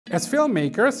As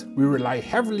filmmakers, we rely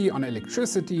heavily on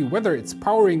electricity, whether it's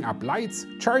powering up lights,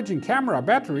 charging camera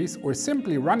batteries, or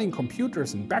simply running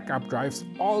computers and backup drives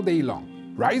all day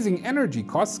long. Rising energy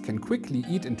costs can quickly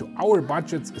eat into our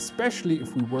budgets, especially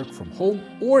if we work from home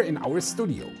or in our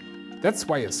studio. That's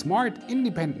why a smart,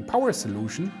 independent power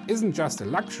solution isn't just a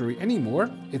luxury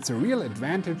anymore, it's a real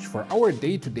advantage for our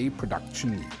day-to-day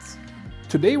production needs.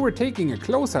 Today we're taking a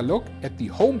closer look at the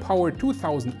HomePower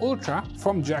 2000 Ultra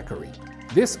from Jackery.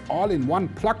 This all-in-one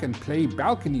plug-and-play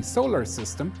balcony solar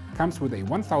system comes with a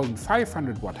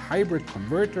 1500 watt hybrid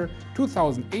converter,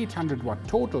 2800 watt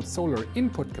total solar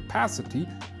input capacity,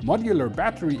 modular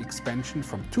battery expansion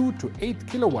from 2 to 8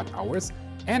 kilowatt hours,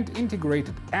 and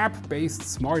integrated app-based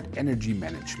smart energy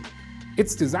management.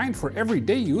 It's designed for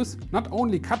everyday use, not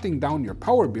only cutting down your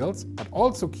power bills, but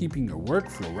also keeping your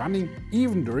workflow running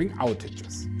even during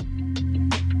outages.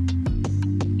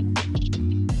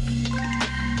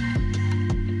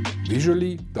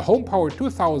 Visually, the HomePower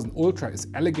 2000 Ultra is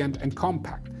elegant and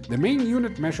compact. The main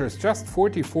unit measures just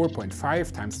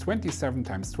 44.5 x 27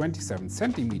 x 27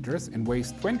 centimeters and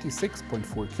weighs 26.4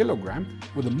 kg,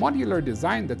 with a modular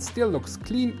design that still looks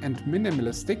clean and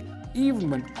minimalistic, even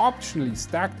when optionally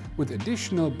stacked with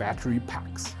additional battery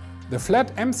packs. The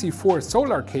flat MC4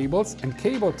 solar cables and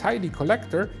cable tidy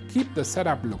collector keep the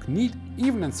setup look neat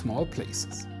even in small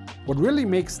places. What really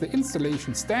makes the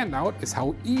installation stand out is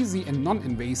how easy and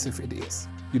non-invasive it is.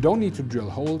 You don't need to drill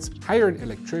holes, hire an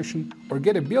electrician, or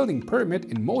get a building permit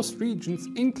in most regions,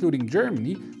 including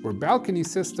Germany, where balcony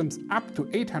systems up to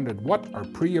 800 watt are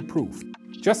pre-approved.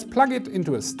 Just plug it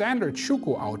into a standard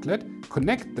Schuko outlet,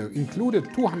 connect the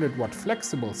included 200 watt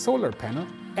flexible solar panel,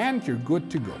 and you're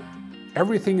good to go.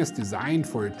 Everything is designed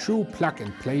for a true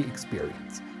plug-and-play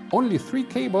experience. Only 3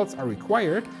 cables are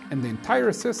required and the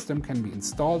entire system can be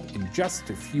installed in just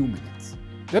a few minutes.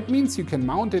 That means you can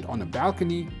mount it on a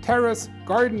balcony, terrace,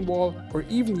 garden wall, or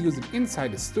even use it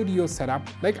inside a studio setup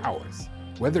like ours.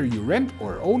 Whether you rent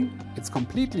or own, it's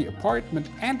completely apartment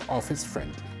and office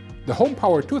friendly. The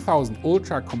HomePower 2000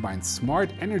 Ultra combines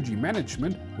smart energy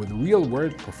management with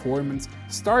real-world performance,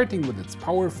 starting with its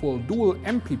powerful dual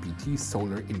MPPT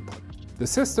solar input. The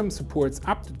system supports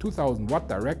up to 2000 watt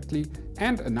directly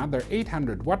and another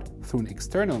 800 watt through an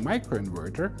external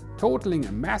microinverter, totaling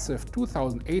a massive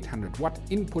 2800 watt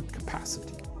input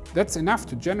capacity. That's enough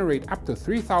to generate up to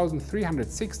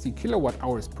 3360 kilowatt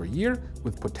hours per year,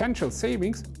 with potential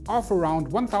savings of around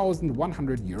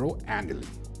 1100 euro annually.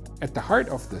 At the heart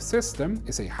of the system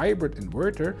is a hybrid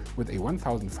inverter with a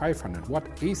 1500 watt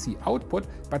AC output,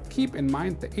 but keep in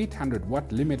mind the 800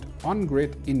 watt limit on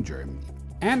grid in Germany,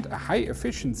 and a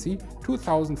high-efficiency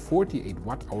 2048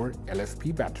 watt-hour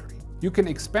LFP battery. You can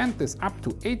expand this up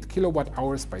to 8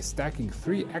 kWh by stacking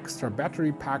 3 extra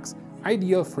battery packs,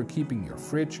 ideal for keeping your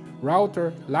fridge,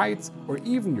 router, lights, or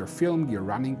even your film gear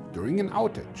running during an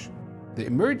outage. The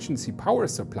emergency power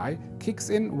supply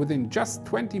kicks in within just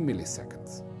 20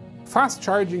 milliseconds. Fast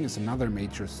charging is another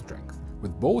major strength.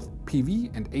 With both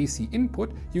PV and AC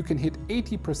input, you can hit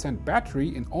 80%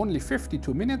 battery in only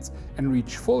 52 minutes and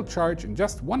reach full charge in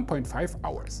just 1.5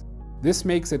 hours. This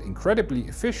makes it incredibly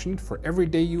efficient for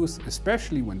everyday use,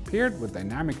 especially when paired with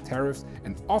dynamic tariffs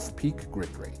and off-peak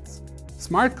grid rates.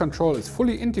 Smart control is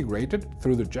fully integrated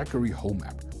through the Jackery Home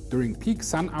app. During peak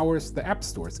sun hours, the app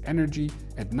stores energy.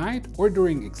 At night or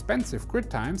during expensive grid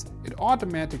times, it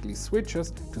automatically switches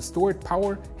to stored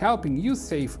power, helping you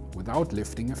save without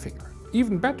lifting a finger.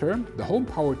 Even better, the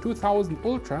HomePower 2000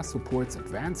 Ultra supports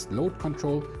advanced load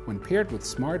control when paired with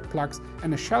smart plugs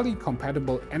and a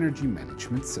Shelly-compatible energy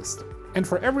management system. And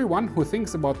for everyone who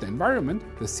thinks about the environment,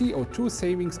 the CO2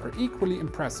 savings are equally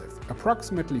impressive,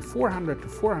 approximately 400 to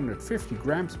 450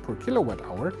 grams per kilowatt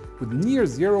hour, with near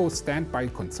zero standby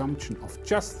consumption of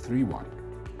just 3 watt.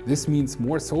 This means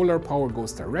more solar power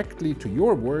goes directly to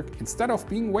your work instead of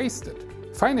being wasted.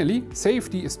 Finally,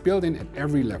 safety is built in at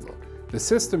every level. The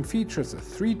system features a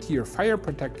 3-tier fire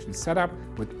protection setup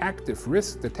with active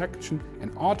risk detection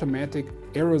and automatic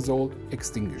aerosol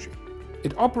extinguishing.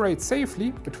 It operates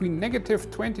safely between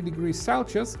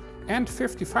 -20°C and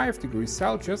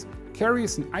 55°C,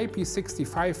 carries an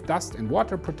IP65 dust and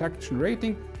water protection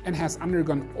rating, and has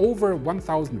undergone over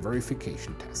 1000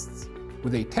 verification tests.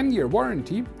 With a 10-year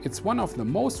warranty, it's one of the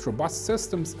most robust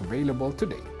systems available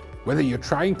today. Whether you're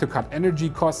trying to cut energy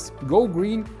costs, go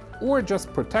green, or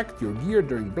just protect your gear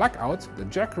during blackouts, the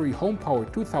Jackery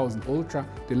HomePower 2000 Ultra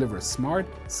delivers smart,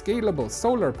 scalable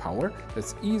solar power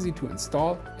that's easy to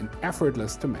install and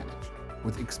effortless to manage.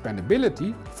 With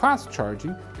expandability, fast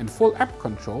charging, and full app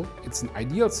control, it's an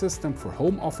ideal system for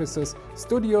home offices,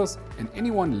 studios, and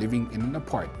anyone living in an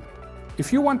apartment.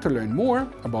 If you want to learn more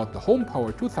about the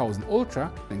HomePower 2000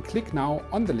 Ultra, then click now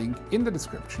on the link in the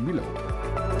description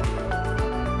below.